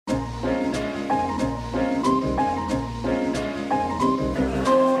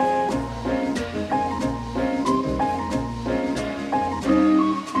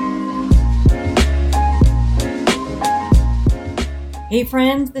Hey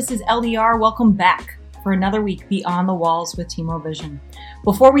friends, this is LDR. Welcome back for another week Beyond the Walls with Team World Vision.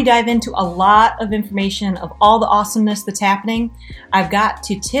 Before we dive into a lot of information of all the awesomeness that's happening, I've got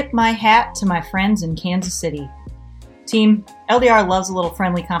to tip my hat to my friends in Kansas City. Team, LDR loves a little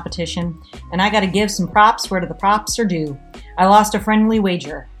friendly competition, and I got to give some props where the props are due. I lost a friendly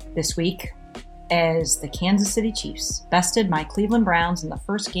wager this week as the Kansas City Chiefs bested my Cleveland Browns in the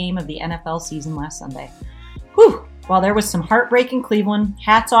first game of the NFL season last Sunday. Whew! While there was some heartbreak in Cleveland,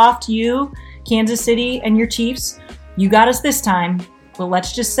 hats off to you, Kansas City, and your Chiefs. You got us this time, but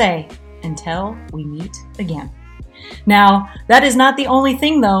let's just say, until we meet again. Now, that is not the only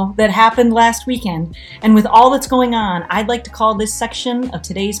thing, though, that happened last weekend. And with all that's going on, I'd like to call this section of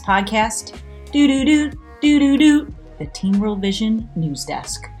today's podcast, the Team World Vision News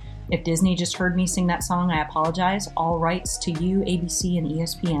Desk. If Disney just heard me sing that song, I apologize. All rights to you, ABC and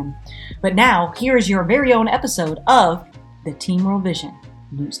ESPN. But now, here is your very own episode of the Team World Vision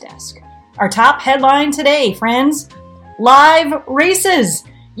News Desk. Our top headline today, friends, live races.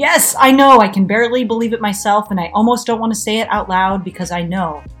 Yes, I know, I can barely believe it myself, and I almost don't want to say it out loud because I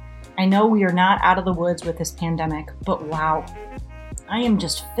know we are not out of the woods with this pandemic, but wow, I am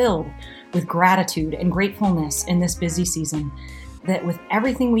just filled with gratitude and gratefulness in this busy season. That with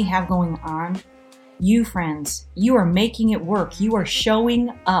everything we have going on, you friends, you are making it work. You are showing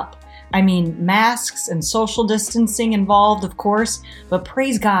up. I mean, masks and social distancing involved, of course, but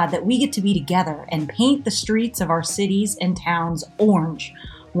praise God that we get to be together and paint the streets of our cities and towns orange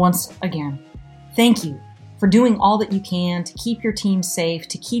once again. Thank you for doing all that you can to keep your team safe,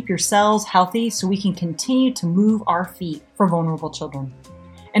 to keep yourselves healthy so we can continue to move our feet for vulnerable children.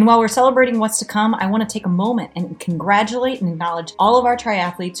 And while we're celebrating what's to come, I want to take a moment and congratulate and acknowledge all of our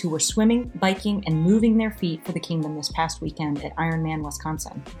triathletes who were swimming, biking, and moving their feet for the kingdom this past weekend at Ironman,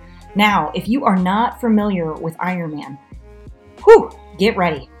 Wisconsin. Now, if you are not familiar with Ironman, get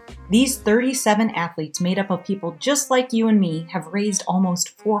ready. These 37 athletes made up of people just like you and me have raised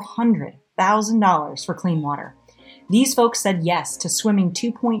almost $400,000 for clean water. These folks said yes to swimming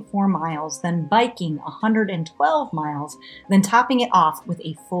 2.4 miles, then biking 112 miles, then topping it off with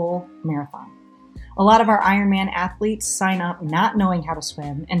a full marathon. A lot of our Ironman athletes sign up not knowing how to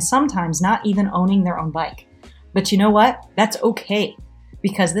swim and sometimes not even owning their own bike. But you know what? That's okay,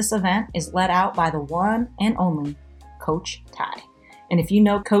 because this event is led out by the one and only Coach Ty. And if you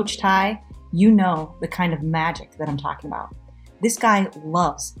know Coach Ty, you know the kind of magic that I'm talking about. This guy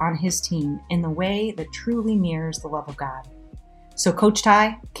loves on his team in the way that truly mirrors the love of God. So Coach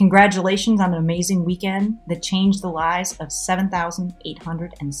Ty, congratulations on an amazing weekend that changed the lives of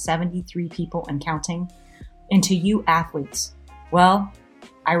 7,873 people and counting. And to you athletes, well,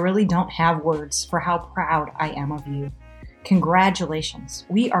 I really don't have words for how proud I am of you. Congratulations.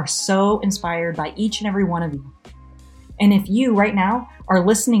 We are so inspired by each and every one of you. And if you right now are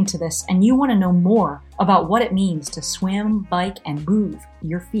listening to this and you want to know more about what it means to swim, bike, and move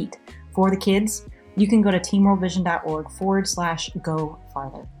your feet for the kids, you can go to teamworldvision.org/go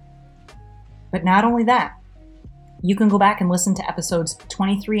farther. But not only that, you can go back and listen to episodes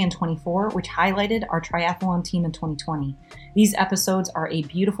 23 and 24, which highlighted our triathlon team in 2020. These episodes are a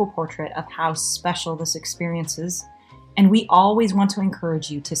beautiful portrait of how special this experience is. And we always want to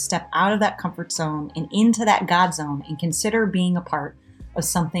encourage you to step out of that comfort zone and into that God zone and consider being a part of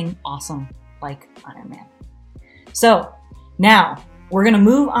something awesome like Ironman. So now we're going to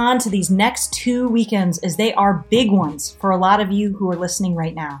move on to these next 2 weekends as they are big ones for a lot of you who are listening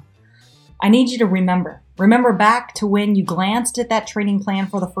right now. I need you to remember back to when you glanced at that training plan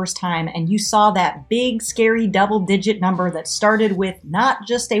for the first time and you saw that big, scary double-digit number that started with not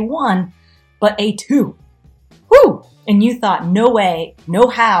just a 1, but a 2. Woo! And you thought, no way, no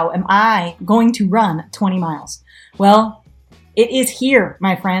how am I going to run 20 miles? Well, it is here,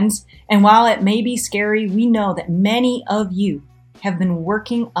 my friends. And while it may be scary, we know that many of you have been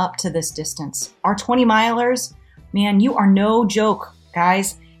working up to this distance. Our 20 milers, man, you are no joke,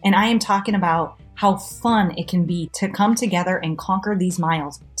 guys. And I am talking about how fun it can be to come together and conquer these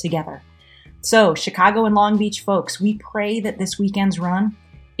miles together. So, Chicago and Long Beach folks, we pray that this weekend's run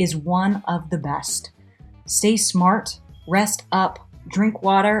is one of the best. Stay smart, rest up, drink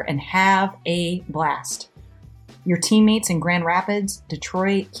water, and have a blast. Your teammates in Grand Rapids,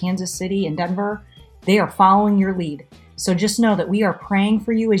 Detroit, Kansas City, and Denver, they are following your lead. So just know that we are praying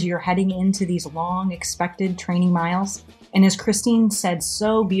for you as you're heading into these long expected training miles. And as Christine said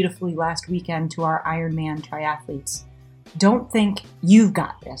so beautifully last weekend to our Ironman triathletes, don't think you've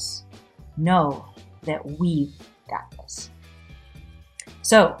got this. Know that we've got this.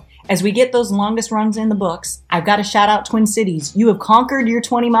 So, as we get those longest runs in the books, I've got to shout out Twin Cities. You have conquered your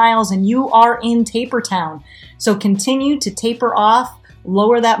 20 miles and you are in Taper Town. So continue to taper off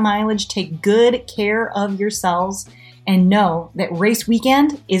lower that mileage, take good care of yourselves, and know that race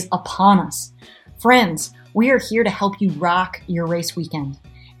weekend is upon us. Friends, we are here to help you rock your race weekend.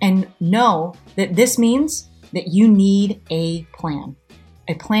 And know that this means that you need a plan.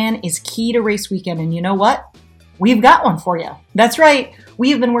 A plan is key to race weekend, and you know what? We've got one for you. That's right. We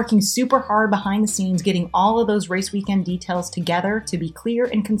have been working super hard behind the scenes getting all of those race weekend details together to be clear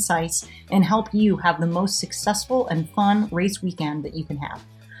and concise and help you have the most successful and fun race weekend that you can have.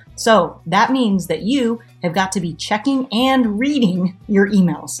 So that means that you have got to be checking and reading your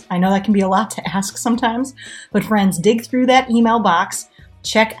emails. I know that can be a lot to ask sometimes, but friends, dig through that email box,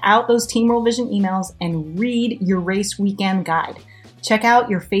 check out those Team World Vision emails, and read your race weekend guide. Check out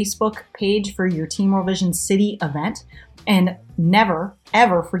your Facebook page for your Team World Vision City event, and never,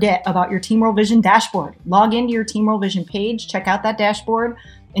 ever forget about your Team World Vision dashboard. Log into your Team World Vision page, check out that dashboard,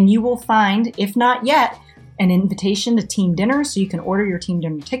 and you will find, if not yet, an invitation to team dinner so you can order your team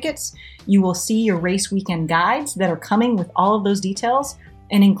dinner tickets. You will see your race weekend guides that are coming with all of those details,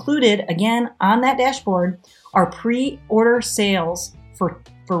 and included, again, on that dashboard are pre-order sales for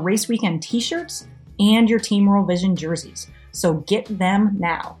race weekend t-shirts and your Team World Vision jerseys. So get them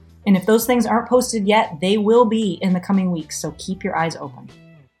now. And if those things aren't posted yet, they will be in the coming weeks. So keep your eyes open.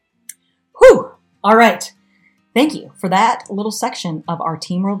 Whew! All right. Thank you for that little section of our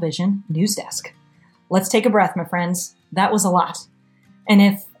Team World Vision news desk. Let's take a breath, my friends. That was a lot. And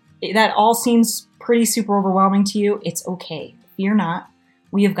if that all seems pretty super overwhelming to you, it's okay. Fear not.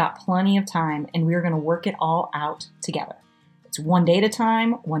 We have got plenty of time, and we are going to work it all out together. It's 1 day at a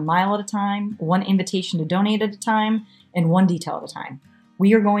time, 1 mile at a time, 1 invitation to donate at a time, and 1 detail at a time.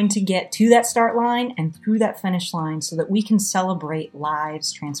 We are going to get to that start line and through that finish line so that we can celebrate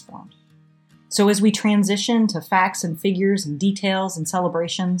lives transformed. So as we transition to facts and figures and details and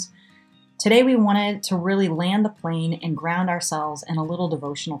celebrations, today we wanted to really land the plane and ground ourselves in a little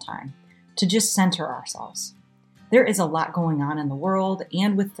devotional time to just center ourselves. There is a lot going on in the world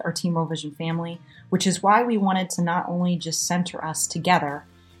and with our Team World Vision family, which is why we wanted to not only just center us together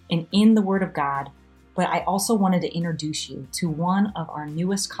and in the Word of God, but I also wanted to introduce you to one of our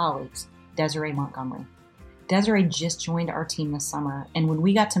newest colleagues, Desiree Montgomery. Desiree just joined our team this summer, and when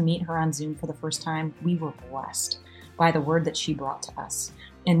we got to meet her on Zoom for the first time, we were blessed by the word that she brought to us.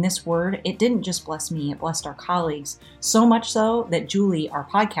 And this word, it didn't just bless me, it blessed our colleagues, so much so that Julie, our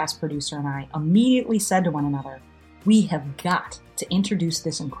podcast producer, and I immediately said to one another, we have got to introduce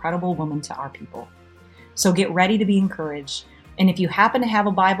this incredible woman to our people. So get ready to be encouraged. And if you happen to have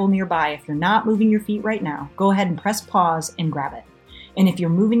a Bible nearby, if you're not moving your feet right now, go ahead and press pause and grab it. And if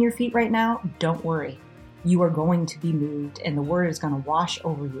you're moving your feet right now, don't worry. You are going to be moved, and the word is going to wash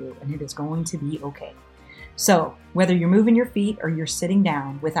over you, and it is going to be okay. So whether you're moving your feet or you're sitting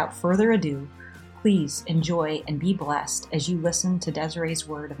down, without further ado, please enjoy and be blessed as you listen to Desiree's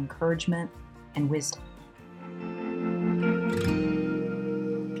word of encouragement and wisdom.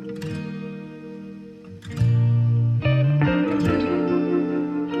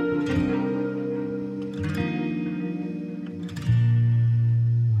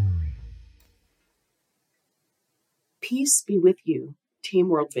 Peace be with you, Team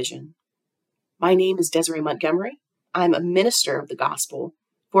World Vision. My name is Desiree Montgomery. I'm a minister of the gospel,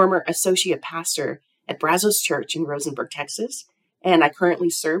 former associate pastor at Brazos Church in Rosenberg, Texas, and I currently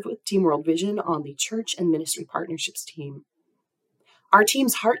serve with Team World Vision on the Church and Ministry Partnerships team. Our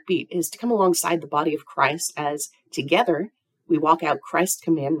team's heartbeat is to come alongside the body of Christ as, together, we walk out Christ's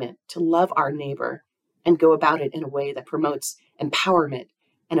commandment to love our neighbor and go about it in a way that promotes empowerment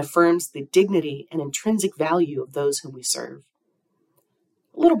and affirms the dignity and intrinsic value of those whom we serve.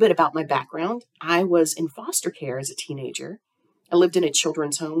 A little bit about my background. I was in foster care as a teenager. I lived in a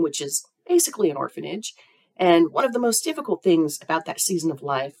children's home, which is basically an orphanage. And one of the most difficult things about that season of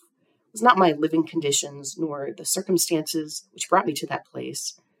life was not my living conditions nor the circumstances which brought me to that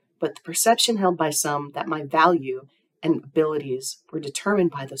place, but the perception held by some that my value and abilities were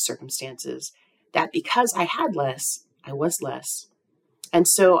determined by those circumstances, that because I had less, I was less. And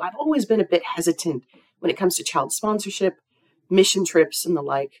so I've always been a bit hesitant when it comes to child sponsorship, mission trips, and the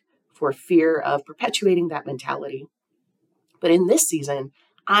like, for fear of perpetuating that mentality. But in this season,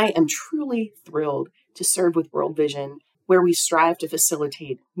 I am truly thrilled to serve with World Vision, where we strive to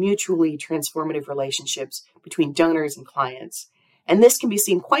facilitate mutually transformative relationships between donors and clients. And this can be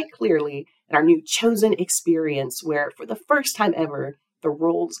seen quite clearly in our new Chosen experience, where for the first time ever, the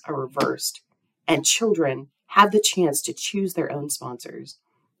roles are reversed and children have the chance to choose their own sponsors.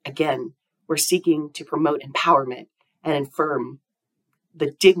 Again, we're seeking to promote empowerment and affirm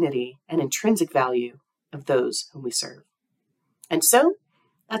the dignity and intrinsic value of those whom we serve. And so,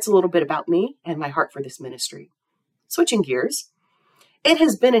 that's a little bit about me and my heart for this ministry. Switching gears, It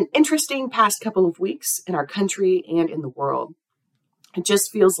has been an interesting past couple of weeks in our country and in the world. It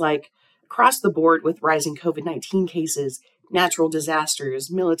just feels like across the board with rising COVID-19 cases, natural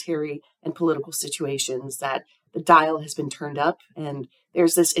disasters, military and political situations that the dial has been turned up and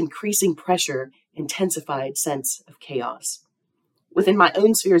there's this increasing pressure, intensified sense of chaos. Within my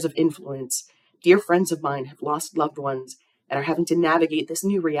own spheres of influence, dear friends of mine have lost loved ones and are having to navigate this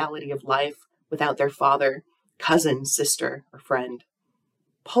new reality of life without their father, cousin, sister, or friend.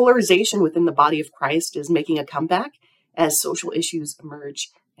 Polarization within the body of Christ is making a comeback as social issues emerge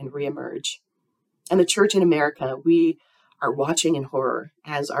and reemerge. And the church in America, we are watching in horror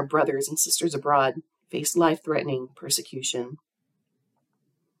as our brothers and sisters abroad face life-threatening persecution.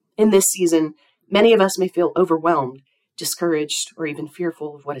 In this season, many of us may feel overwhelmed, discouraged, or even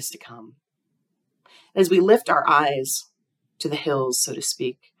fearful of what is to come. As we lift our eyes to the hills, so to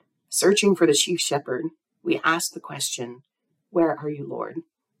speak, searching for the chief shepherd, we ask the question, where are you, Lord?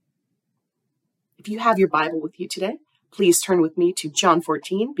 If you have your Bible with you today, please turn with me to John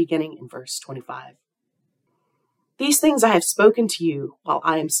 14, beginning in verse 25. These things I have spoken to you while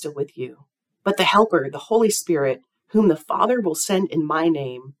I am still with you. But the Helper, the Holy Spirit, whom the Father will send in my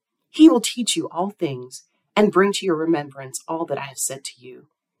name, he will teach you all things and bring to your remembrance all that I have said to you.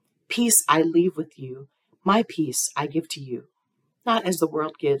 Peace I leave with you, my peace I give to you. Not as the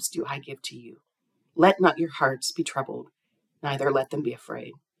world gives do I give to you. Let not your hearts be troubled, neither let them be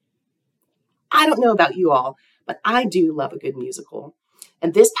afraid. I don't know about you all, but I do love a good musical.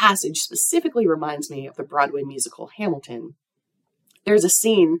 And this passage specifically reminds me of the Broadway musical Hamilton. There's a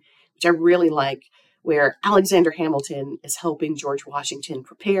scene which I really like where Alexander Hamilton is helping George Washington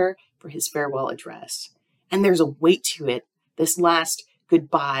prepare for his farewell address. And there's a weight to it, this last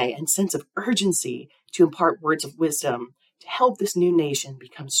goodbye and sense of urgency to impart words of wisdom to help this new nation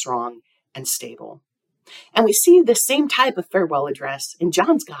become strong and stable. And we see the same type of farewell address in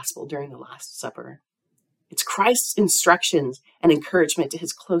John's Gospel during the Last Supper. It's Christ's instructions and encouragement to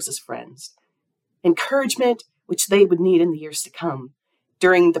his closest friends. Encouragement which they would need in the years to come,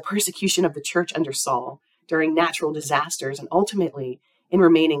 during the persecution of the church under Saul, during natural disasters, and ultimately in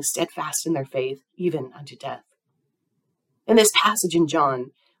remaining steadfast in their faith, even unto death. In this passage in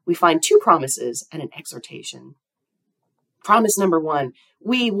John, we find two promises and an exhortation. Promise number one,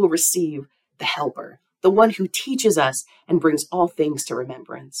 we will receive the Helper, the one who teaches us and brings all things to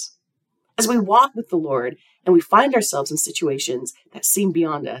remembrance. As we walk with the Lord and we find ourselves in situations that seem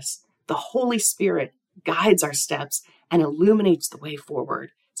beyond us, the Holy Spirit guides our steps and illuminates the way forward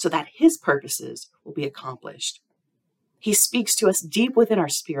so that his purposes will be accomplished. He speaks to us deep within our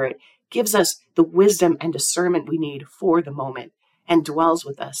spirit, gives us the wisdom and discernment we need for the moment, and dwells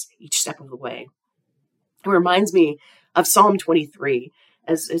with us each step of the way. It reminds me of Psalm 23.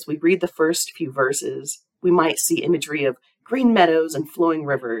 As we read the first few verses, we might see imagery of green meadows and flowing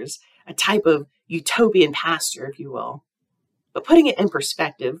rivers, a type of utopian pasture, if you will. But putting it in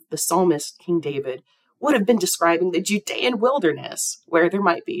perspective, the psalmist, King David, would have been describing the Judean wilderness, where there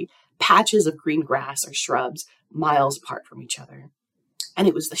might be patches of green grass or shrubs miles apart from each other. And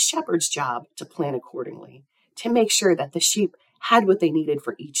it was the shepherd's job to plan accordingly, to make sure that the sheep had what they needed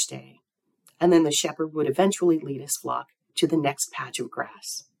for each day. And then the shepherd would eventually lead his flock to the next patch of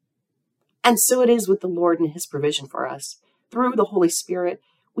grass. And so it is with the Lord and his provision for us. Through the Holy Spirit,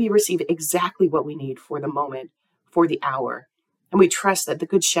 we receive exactly what we need for the moment, for the hour, and we trust that the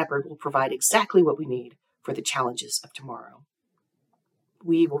Good Shepherd will provide exactly what we need for the challenges of tomorrow.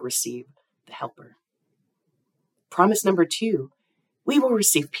 We will receive the Helper. Promise number two, we will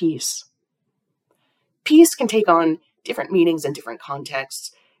receive peace. Peace can take on different meanings in different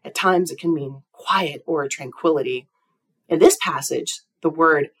contexts. At times it can mean quiet or tranquility. In this passage, the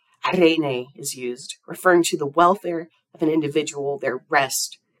word eirene is used, referring to the welfare of an individual, their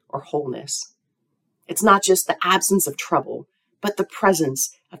rest or wholeness. It's not just the absence of trouble, but the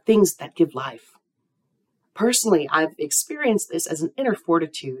presence of things that give life. Personally, I've experienced this as an inner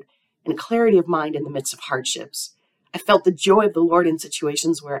fortitude and clarity of mind in the midst of hardships. I felt the joy of the Lord in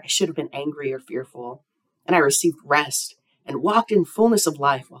situations where I should have been angry or fearful, and I received rest and walked in fullness of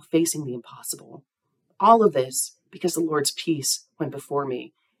life while facing the impossible. All of this because the Lord's peace went before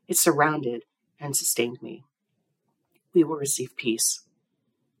me. It surrounded and sustained me. We will receive peace.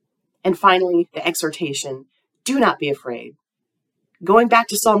 And finally, the exhortation, do not be afraid. Going back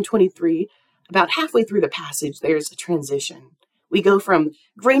to Psalm 23, about halfway through the passage, there's a transition. We go from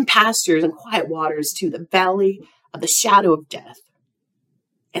green pastures and quiet waters to the valley of the shadow of death.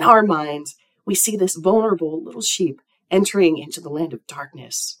 In our minds, we see this vulnerable little sheep entering into the land of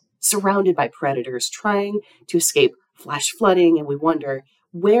darkness, surrounded by predators, trying to escape flash flooding, and we wonder,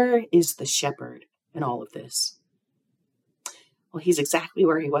 where is the shepherd in all of this? Well, he's exactly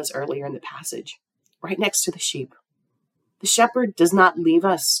where he was earlier in the passage, right next to the sheep. The shepherd does not leave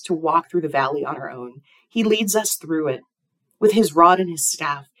us to walk through the valley on our own. He leads us through it. With his rod and his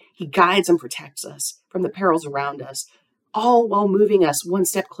staff, he guides and protects us from the perils around us, all while moving us one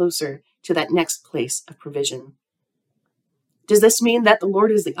step closer to that next place of provision. Does this mean that the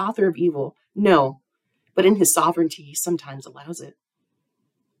Lord is the author of evil? No, but in his sovereignty, he sometimes allows it.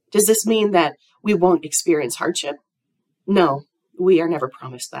 Does this mean that we won't experience hardship? No, we are never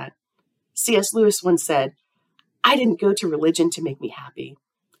promised that. C.S. Lewis once said, "I didn't go to religion to make me happy.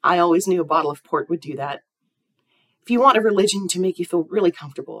 I always knew a bottle of port would do that." If you want a religion to make you feel really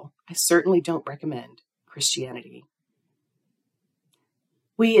comfortable, I certainly don't recommend Christianity.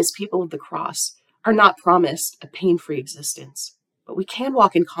 We, as people of the cross, are not promised a pain-free existence, but we can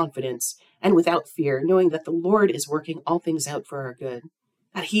walk in confidence and without fear, knowing that the Lord is working all things out for our good,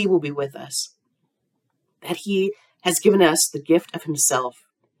 that he will be with us, that he has given us the gift of himself.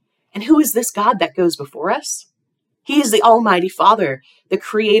 And who is this God that goes before us? He is the Almighty Father, the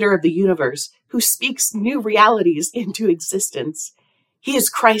creator of the universe, who speaks new realities into existence. He is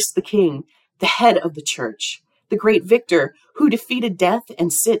Christ the King, the head of the church, the great victor who defeated death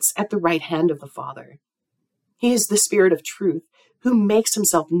and sits at the right hand of the Father. He is the Spirit of truth who makes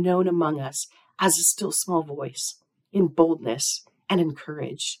himself known among us as a still small voice, in boldness and in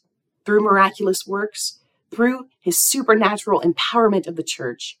courage, through miraculous works, through his supernatural empowerment of the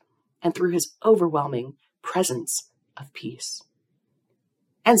church, and through his overwhelming presence of peace.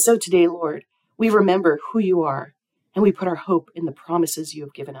 And so today, Lord, we remember who you are, and we put our hope in the promises you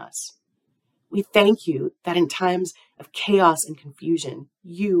have given us. We thank you that in times of chaos and confusion,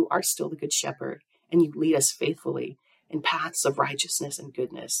 you are still the good shepherd, and you lead us faithfully in paths of righteousness and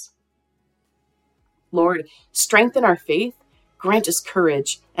goodness. Lord, strengthen our faith, grant us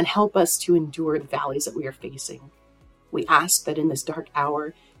courage, and help us to endure the valleys that we are facing. We ask that in this dark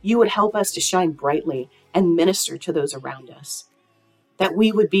hour, you would help us to shine brightly and minister to those around us, that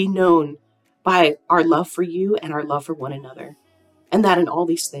we would be known by our love for you and our love for one another, and that in all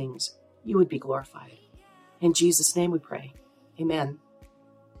these things, you would be glorified. In Jesus' name we pray. Amen.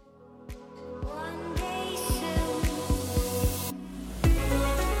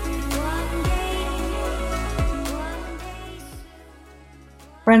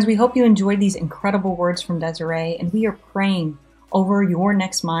 Friends, we hope you enjoyed these incredible words from Desiree, and we are praying over your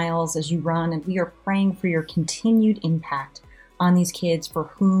next miles as you run, and we are praying for your continued impact on these kids for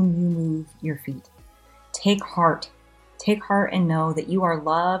whom you move your feet. Take heart and know that you are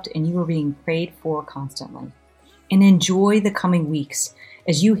loved and you are being prayed for constantly. And enjoy the coming weeks.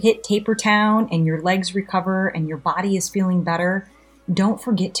 As you hit Taper Town and your legs recover and your body is feeling better, don't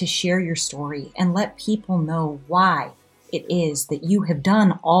forget to share your story and let people know why it is that you have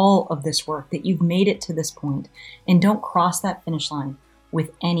done all of this work, that you've made it to this point, and don't cross that finish line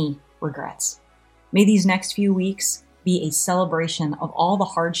with any regrets. May these next few weeks be a celebration of all the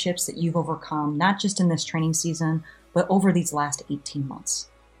hardships that you've overcome, not just in this training season, but over these last 18 months.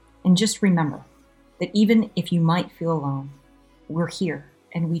 And just remember that even if you might feel alone, we're here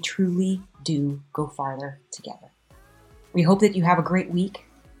and we truly do go farther together. We hope that you have a great week.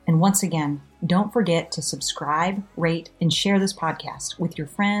 And once again, don't forget to subscribe, rate, and share this podcast with your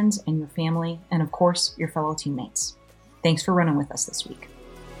friends and your family, and of course, your fellow teammates. Thanks for running with us this week.